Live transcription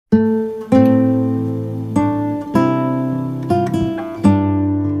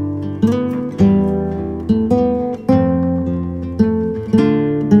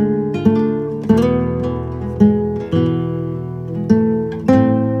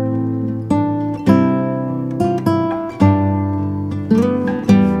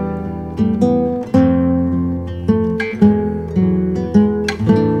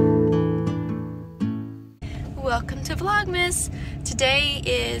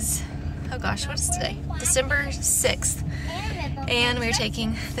is, oh gosh, what is today? December 6th. And we're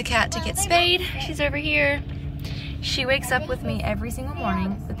taking the cat to get spayed. She's over here. She wakes up with me every single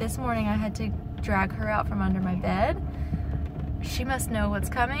morning, but this morning I had to drag her out from under my bed. She must know what's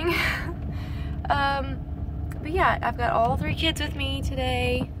coming. But yeah, I've got all 3 kids with me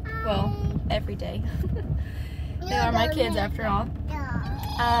today. Well, every day. They are my kids after all.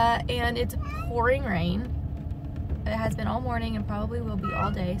 And it's pouring rain. It has been all morning and probably will be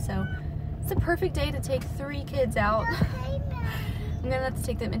all day, so it's a perfect day to take 3 kids out. I'm gonna have to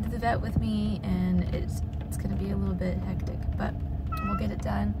take them into the vet with me, and it's gonna be a little bit hectic, but we'll get it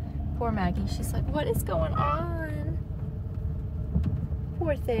done. Poor Maggie, she's like, what is going on?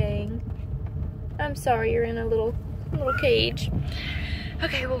 Poor thing. I'm sorry you're in a little cage.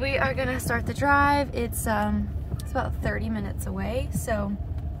 Okay, well, we are gonna start the drive. It's about 30 minutes away, so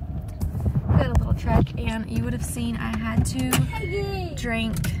we got a little trek, and you would have seen I had to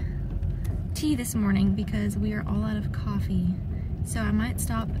drink tea this morning because we are all out of coffee. So I might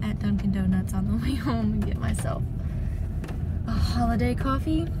stop at Dunkin' Donuts on the way home and get myself a holiday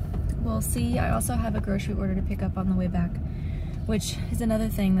coffee. We'll see. I also have a grocery order to pick up on the way back, which is another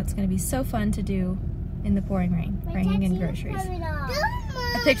thing that's going to be so fun to do in the pouring rain, bringing in groceries.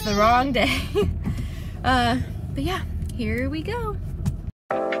 I picked the wrong day. But yeah, here we go.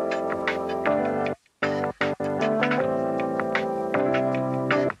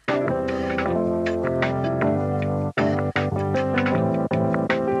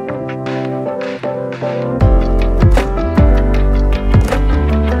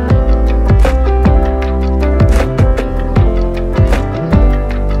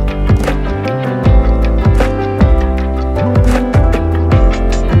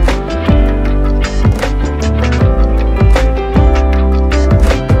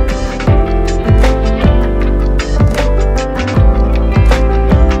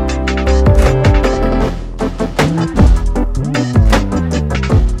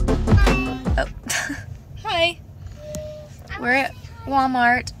 We're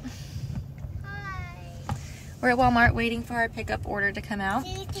at Walmart waiting for our pickup order to come out,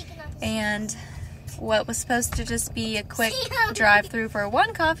 and what was supposed to just be a quick drive-through for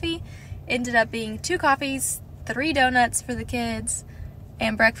 1 coffee ended up being 2 coffees, 3 donuts for the kids,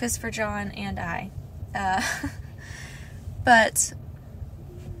 and breakfast for John and I. But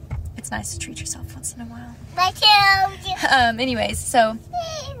it's nice to treat yourself once in a while. Anyways, so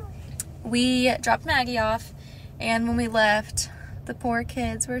we dropped Maggie off, and when we left, the poor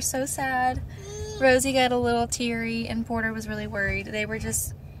kids were so sad. Rosie got a little teary, and Porter was really worried. They were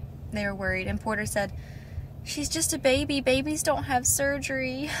worried, and Porter said, she's just a baby. Babies don't have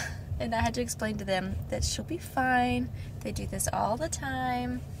surgery. And I had to explain to them that she'll be fine. They do this all the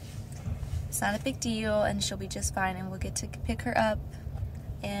time. It's not a big deal, and she'll be just fine, and we'll get to pick her up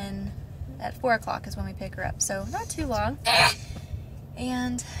at 4 o'clock is when we pick her up. So not too long.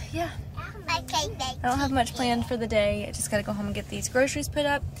 And yeah, I don't have much planned for the day. I just gotta go home and get these groceries put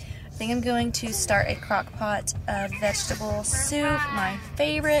up. I think I'm going to start a crock pot of vegetable soup, my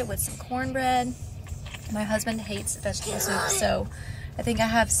favorite, with some cornbread. My husband hates vegetable soup, so I think I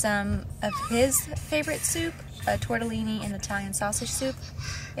have some of his favorite soup, a tortellini and Italian sausage soup,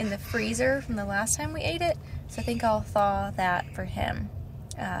 in the freezer from the last time we ate it. So I think I'll thaw that for him,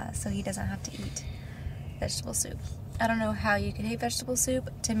 so he doesn't have to eat vegetable soup. I don't know how you can hate vegetable soup.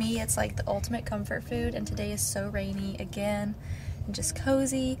 To me, it's like the ultimate comfort food, and today is so rainy again and just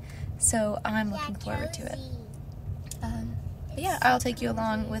cozy, so I'm looking forward to it. But yeah, I'll take you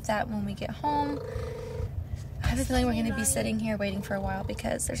along with that when we get home. I have a feeling we're going to be sitting here waiting for a while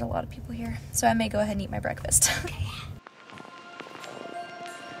because there's a lot of people here, so I may go ahead and eat my breakfast.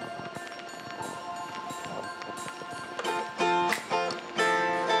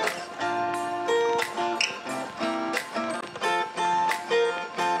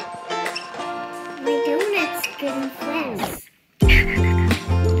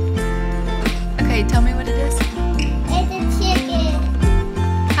 Okay, tell me what it is. It's a chicken.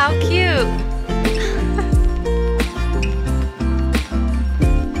 How cute!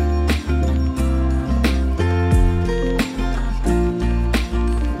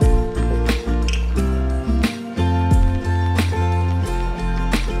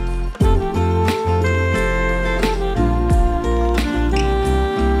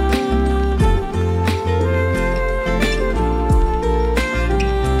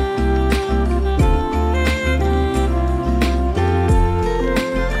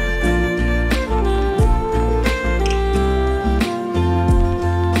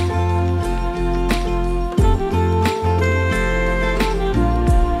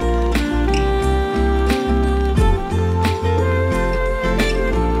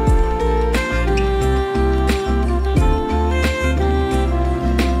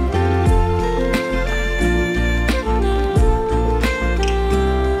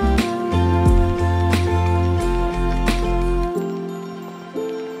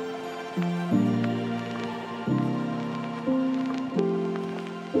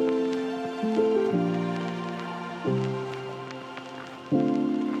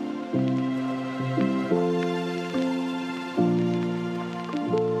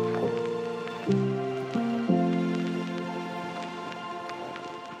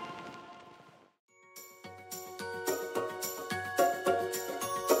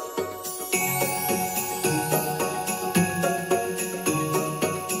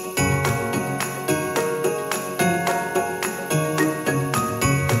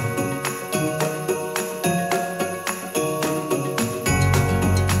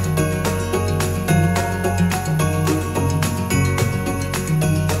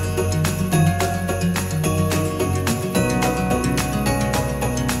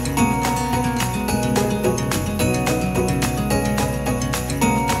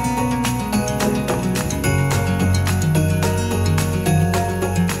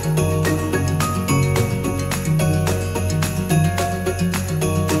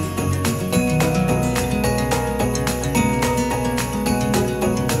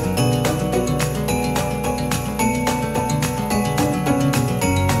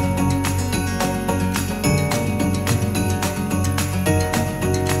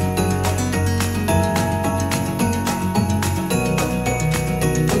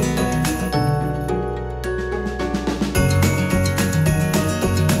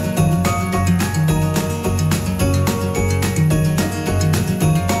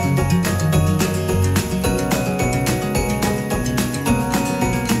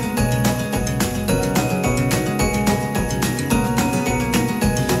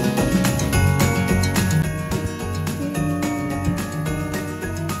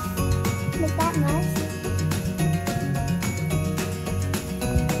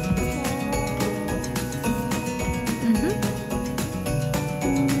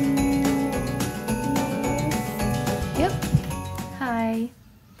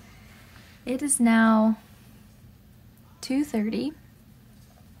 it is now 2:30.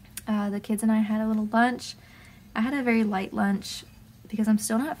 The kids and I had a little lunch. I had a very light lunch because I'm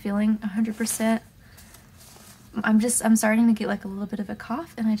still not feeling 100%. I'm starting to get like a little bit of a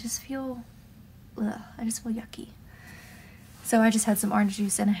cough, and I just feel yucky. So I just had some orange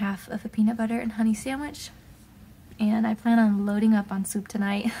juice and a half of a peanut butter and honey sandwich, and I plan on loading up on soup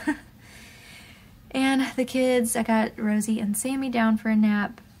tonight. And the kids, I got Rosie and Sammy down for a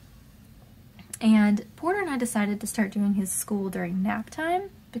nap, and Porter and I decided to start doing his school during nap time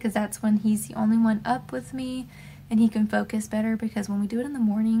because that's when he's the only one up with me and he can focus better, because when we do it in the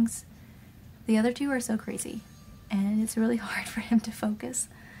mornings, the other two are so crazy and it's really hard for him to focus.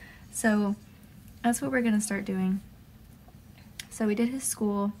 So that's what we're gonna start doing. So we did his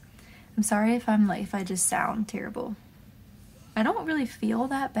school. I'm sorry if I just sound terrible. I don't really feel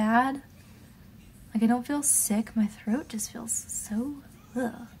that bad. Like, I don't feel sick. My throat just feels so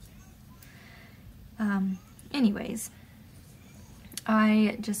ugh. Anyways,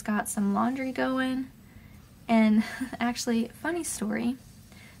 I just got some laundry going, and actually, funny story.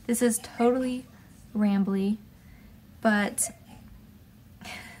 This is totally rambly, but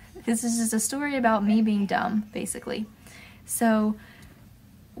this is just a story about me being dumb, basically. So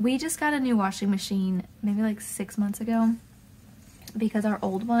we just got a new washing machine maybe like 6 months ago, because our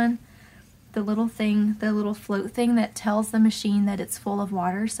old one, the little float thing that tells the machine that it's full of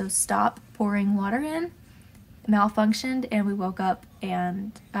water, so stop pouring water in, malfunctioned, and we woke up,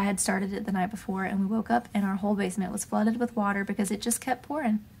 and I had started it the night before, and we woke up and our whole basement was flooded with water because it just kept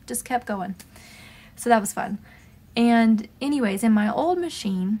pouring, just kept going. So that was fun. And anyways, in my old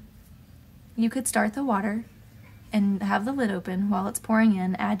machine, you could start the water and have the lid open while it's pouring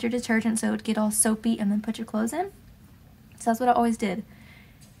in, add your detergent so it would get all soapy, and then put your clothes in. So that's what I always did.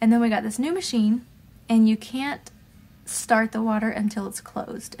 And then we got this new machine, and you can't start the water until it's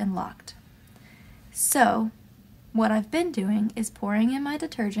closed and locked. So what I've been doing is pouring in my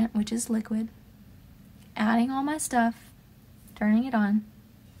detergent, which is liquid, adding all my stuff, turning it on.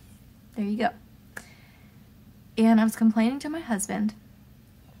 There you go. And I was complaining to my husband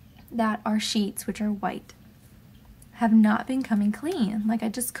that our sheets, which are white, have not been coming clean. Like, I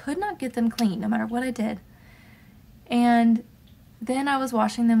just could not get them clean no matter what I did. And then I was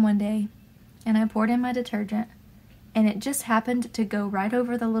washing them one day, and I poured in my detergent, and it just happened to go right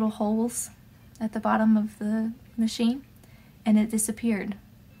over the little holes at the bottom of the machine, and it disappeared.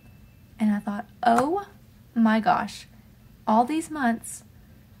 And I thought, oh my gosh, all these months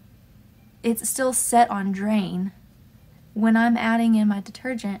it's still set on drain when I'm adding in my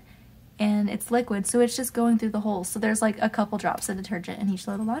detergent, and it's liquid, so it's just going through the holes. So there's like a couple drops of detergent in each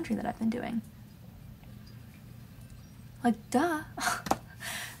load of laundry that I've been doing. Like, duh.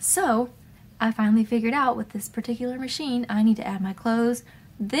 So I finally figured out with this particular machine, I need to add my clothes,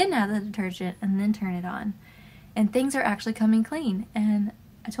 then add the detergent, and then turn it on. And things are actually coming clean. And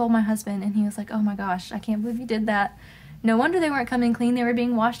I told my husband, and he was like, oh my gosh, I can't believe you did that. No wonder they weren't coming clean. They were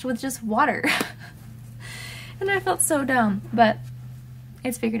being washed with just water. And I felt so dumb, but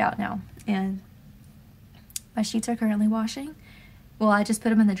it's figured out now. And my sheets are currently washing. Well, I just put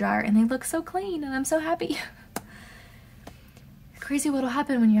them in the dryer, and they look so clean, and I'm so happy. Crazy what'll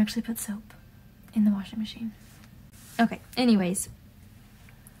happen when you actually put soap in the washing machine. Okay, anyways,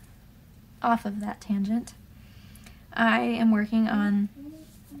 off of that tangent, I am working on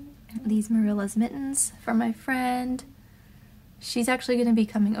these Marilla's mittens for my friend. She's actually going to be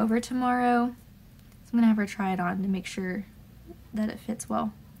coming over tomorrow, so I'm going to have her try it on to make sure that it fits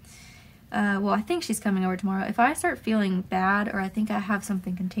well. Well, I think she's coming over tomorrow. If I start feeling bad or I think I have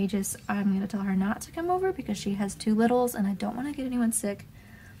something contagious, I'm going to tell her not to come over because she has 2 littles and I don't want to get anyone sick.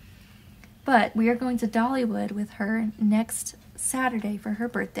 But we are going to Dollywood with her next Saturday for her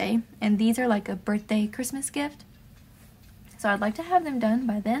birthday, and these are like a birthday Christmas gift. So I'd like to have them done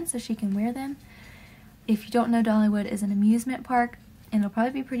by then so she can wear them. If you don't know, Dollywood is an amusement park, and it'll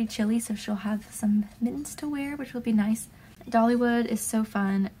probably be pretty chilly, so she'll have some mittens to wear, which will be nice. Dollywood is so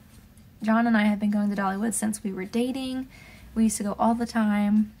fun. John and I have been going to Dollywood since we were dating. We used to go all the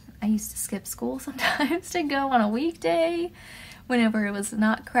time. I used to skip school sometimes to go on a weekday whenever it was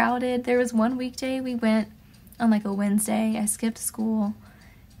not crowded. There was one weekday we went on like a Wednesday. I skipped school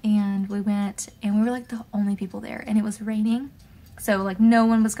and we went, and we were like the only people there, and it was raining. So like no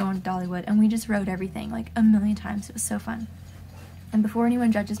one was going to Dollywood, and we just rode everything like a million times. It was so fun. And before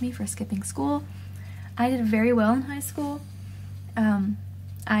anyone judges me for skipping school, I did very well in high school.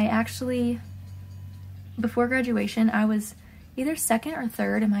 I actually, before graduation, I was either 2nd or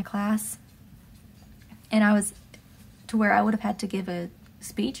 3rd in my class, and I was to where I would have had to give a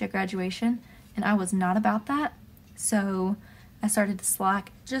speech at graduation, and I was not about that. So I started to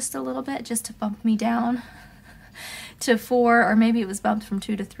slack just a little bit, just to bump me down to 4, or maybe it was bumped from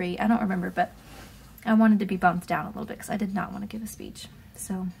 2 to 3. I don't remember, but I wanted to be bumped down a little bit because I did not want to give a speech.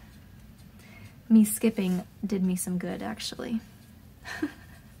 So me skipping did me some good, actually.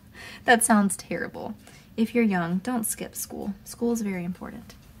 That sounds terrible. If you're young, don't skip school. School is very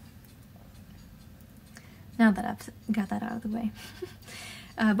important. Now that I've got that out of the way.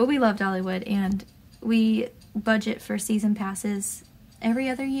 But we love Dollywood, and we budget for season passes every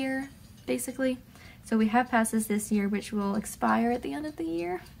other year, basically. So we have passes this year, which will expire at the end of the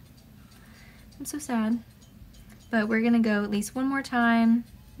year. I'm so sad. But we're gonna go at least one more time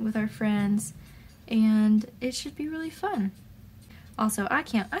with our friends, and it should be really fun. Also, I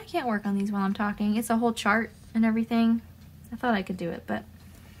can't work on these while I'm talking. It's a whole chart and everything. I thought I could do it, but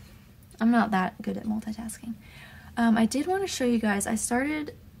I'm not that good at multitasking. I did want to show you guys, I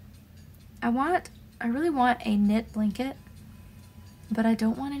really want a knit blanket, but I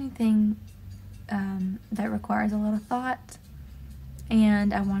don't want anything that requires a lot of thought,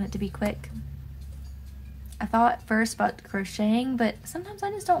 and I want it to be quick. I thought first about crocheting, but sometimes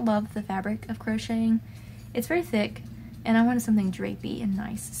I just don't love the fabric of crocheting. It's very thick, and I wanted something drapey and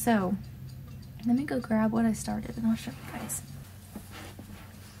nice. So let me go grab what I started and I'll show you guys.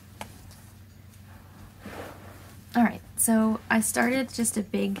 Alright, so I started just a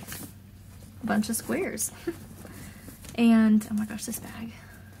big bunch of squares. And, oh my gosh, this bag.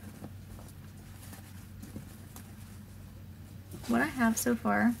 What I have so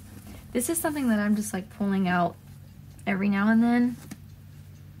far, this is something that I'm just like pulling out every now and then.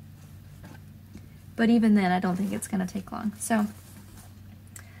 But even then, I don't think it's going to take long. So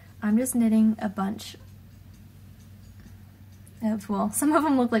I'm just knitting a bunch of, well, some of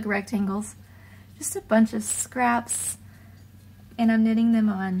them look like rectangles. Just a bunch of scraps. And I'm knitting them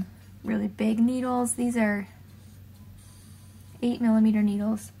on really big needles. These are 8mm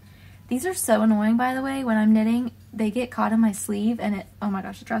needles. These are so annoying, by the way. When I'm knitting, they get caught in my sleeve and it, oh my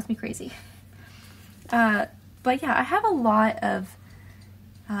gosh, it drives me crazy. But yeah, I have a lot of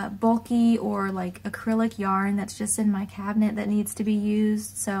bulky or like acrylic yarn that's just in my cabinet that needs to be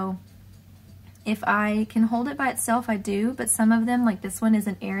used. So if I can hold it by itself, I do, but some of them, like this one, is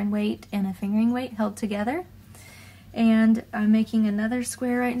an Aran weight and a fingering weight held together. And I'm making another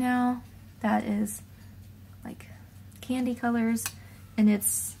square right now that is like candy colors, and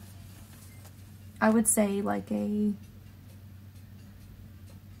it's, I would say like a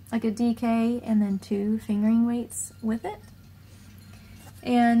DK and then 2 fingering weights with it.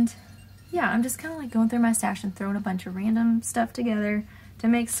 And yeah, I'm just kind of like going through my stash and throwing a bunch of random stuff together to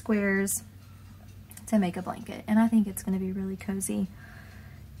make squares to make a blanket. And I think it's going to be really cozy.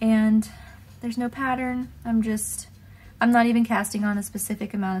 And there's no pattern. I'm not even casting on a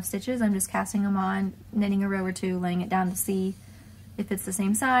specific amount of stitches. I'm just casting them on, knitting a row or 2, laying it down to see if it's the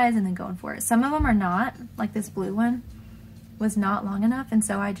same size, and then going for it. Some of them are not, like this blue one was not long enough, and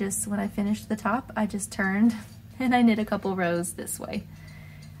so I just, when I finished the top, I just turned and I knit a couple rows this way.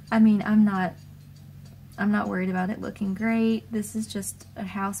 I mean, I'm not worried about it looking great. This is just a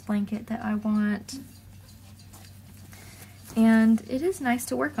house blanket that I want. And it is nice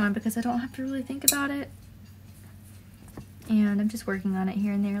to work on because I don't have to really think about it. And I'm just working on it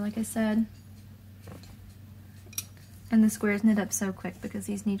here and there, like I said. And the squares knit up so quick because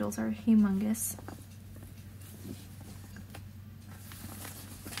these needles are humongous.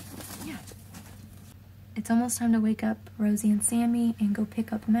 Yeah. It's almost time to wake up Rosie and Sammy and go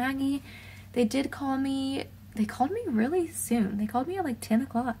pick up Maggie. They did call me, they called me really soon. They called me at like 10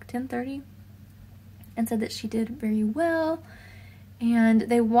 o'clock, 10:30, and said that she did very well. And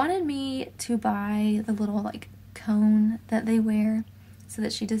they wanted me to buy the little like cone that they wear so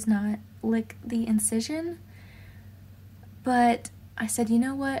that she does not lick the incision. But I said, you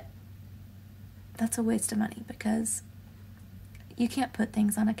know what? That's a waste of money because you can't put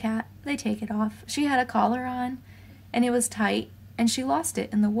things on a cat. They take it off. She had a collar on and it was tight and she lost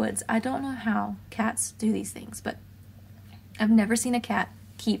it in the woods. I don't know how cats do these things, but I've never seen a cat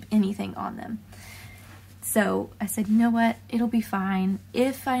keep anything on them. So I said, you know what? It'll be fine.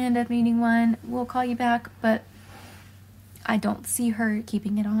 If I end up needing one, we'll call you back, but I don't see her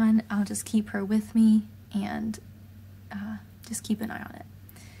keeping it on. I'll just keep her with me and just keep an eye on it.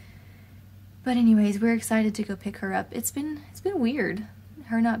 But anyways, we're excited to go pick her up. It's been weird,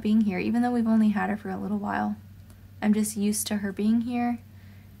 her not being here, even though we've only had her for a little while. I'm just used to her being here,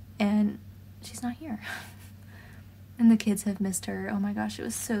 and she's not here. And the kids have missed her. Oh my gosh, it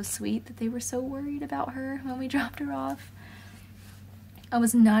was so sweet that they were so worried about her when we dropped her off. I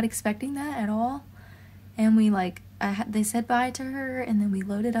was not expecting that at all. And we they said bye to her, and then we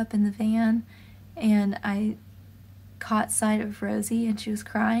loaded up in the van, and caught sight of Rosie and she was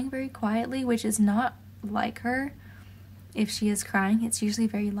crying very quietly, which is not like her. If she is crying, it's usually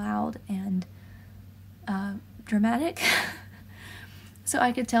very loud and dramatic. So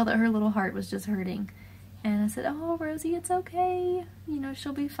I could tell that her little heart was just hurting. And I said, "Oh, Rosie, it's okay. You know,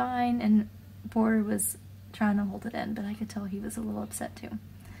 she'll be fine." And Porter was trying to hold it in, but I could tell he was a little upset too.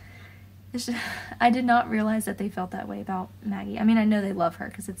 It's just, I did not realize that they felt that way about Maggie. I mean, I know they love her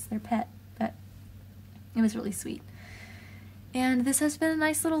because it's their pet, but it was really sweet. And this has been a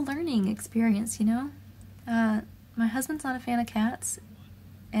nice little learning experience, you know? My husband's not a fan of cats,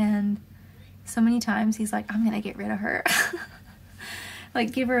 and so many times he's like, "I'm gonna get rid of her."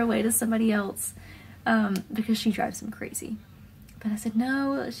 Like, give her away to somebody else, because she drives him crazy. But I said,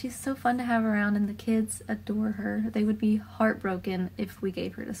 no, she's so fun to have around, and the kids adore her. They would be heartbroken if we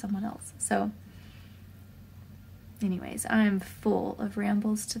gave her to someone else. So, anyways, I'm full of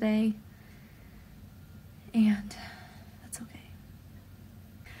rambles today, and that's okay.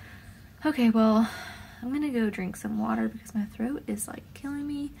 Okay, well, I'm gonna go drink some water because my throat is like killing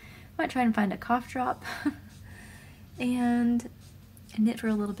me. I might try and find a cough drop and knit for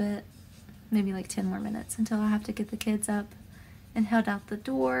a little bit, maybe like 10 more minutes until I have to get the kids up and head out the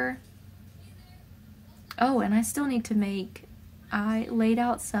door. Oh, and I still need to make, I laid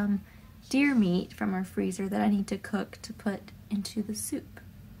out some deer meat from our freezer that I need to cook to put into the soup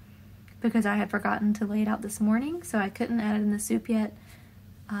because I had forgotten to lay it out this morning, so I couldn't add it in the soup yet,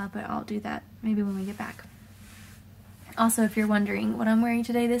 but I'll do that maybe when we get back. Also, if you're wondering what I'm wearing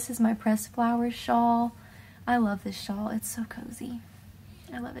today, this is my pressed flowers shawl. I love this shawl. It's so cozy.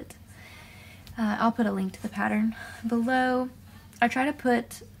 I love it. I'll put a link to the pattern below. I try to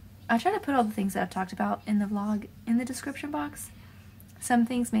put all the things that I've talked about in the vlog in the description box. Some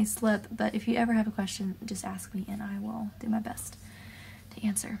things may slip, but if you ever have a question, just ask me and I will do my best to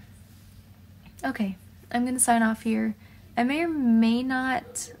answer. Okay, I'm gonna sign off here. I may or may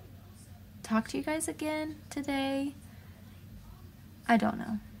not talk to you guys again today. I don't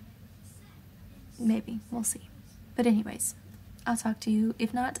know. Maybe, we'll see. But anyways, I'll talk to you,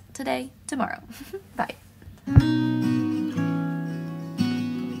 if not today, tomorrow. Bye.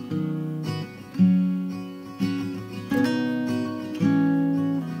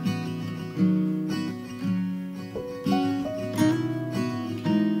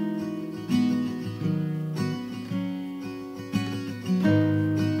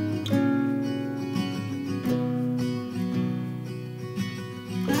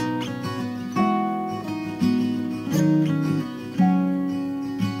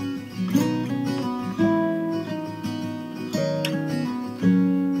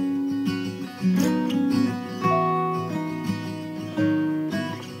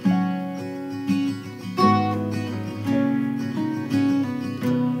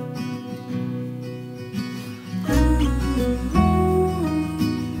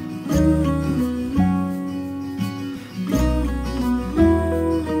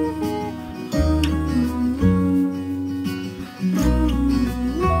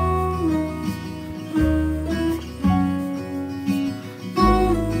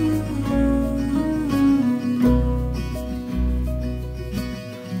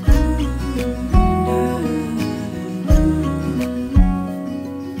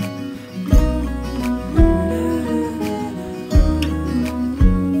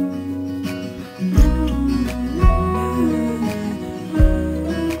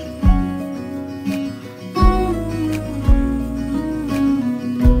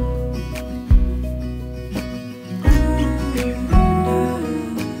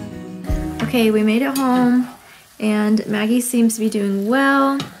 Okay, we made it home, and Maggie seems to be doing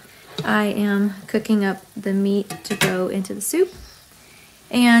well. I am cooking up the meat to go into the soup,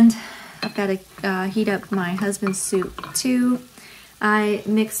 and I've got to heat up my husband's soup too. I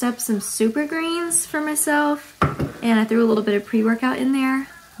mixed up some super greens for myself, and I threw a little bit of pre-workout in there.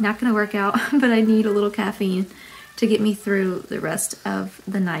 Not gonna work out, but I need a little caffeine to get me through the rest of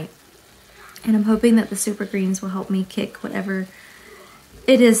the night. And I'm hoping that the super greens will help me kick whatever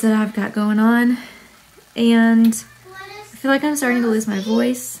it is that I've got going on. And I feel like I'm starting to lose my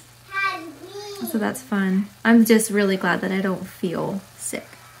voice, so that's fun. I'm just really glad that I don't feel sick.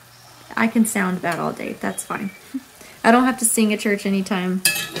 I can sound bad all day, that's fine. I don't have to sing at church anytime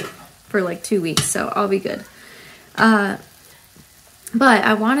for like 2 weeks, so I'll be good. But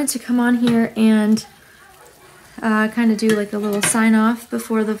I wanted to come on here and kind of do like a little sign off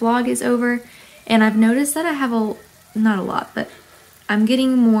before the vlog is over. And I've noticed that I have not a lot, but I'm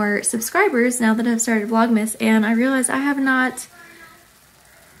getting more subscribers now that I've started Vlogmas, and I realize I have not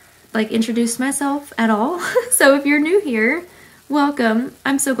like introduced myself at all. So if you're new here, welcome.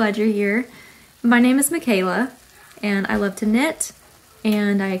 I'm so glad you're here. My name is Michaela, and I love to knit,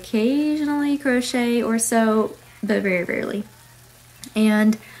 and I occasionally crochet or sew, but very rarely.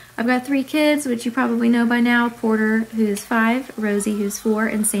 And I've got 3 kids, which you probably know by now. Porter, who's 5, Rosie, who's 4,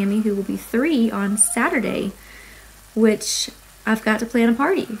 and Sammy, who will be 3 on Saturday, which I've got to plan a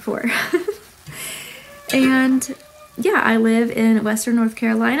party for. And yeah, I live in Western North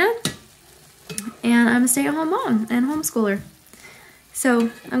Carolina, and I'm a stay-at-home mom and homeschooler.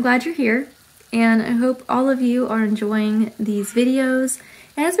 So I'm glad you're here, and I hope all of you are enjoying these videos.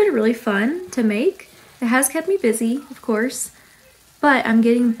 And it's been really fun to make. It has kept me busy, of course, but I'm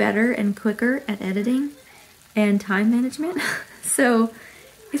getting better and quicker at editing and time management. So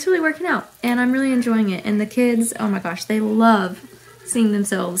it's really working out, and I'm really enjoying it. And the kids, oh my gosh, they love seeing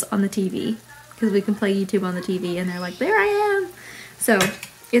themselves on the TV, because we can play YouTube on the TV, and they're like, there I am. So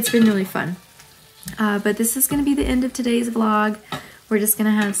it's been really fun. But this is going to be the end of today's vlog. We're just going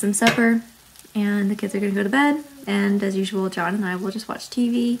to have some supper, and the kids are going to go to bed. And as usual, John and I will just watch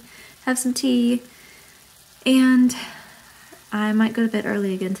TV, have some tea, and I might go to bed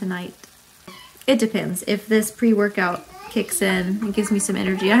early again tonight. It depends. If this pre-workout kicks in and gives me some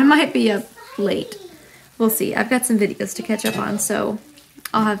energy, I might be up late. We'll see. I've got some videos to catch up on, so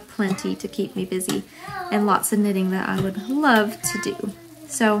I'll have plenty to keep me busy and lots of knitting that I would love to do.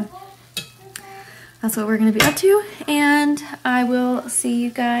 So that's what we're going to be up to, and I will see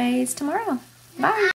you guys tomorrow. Bye!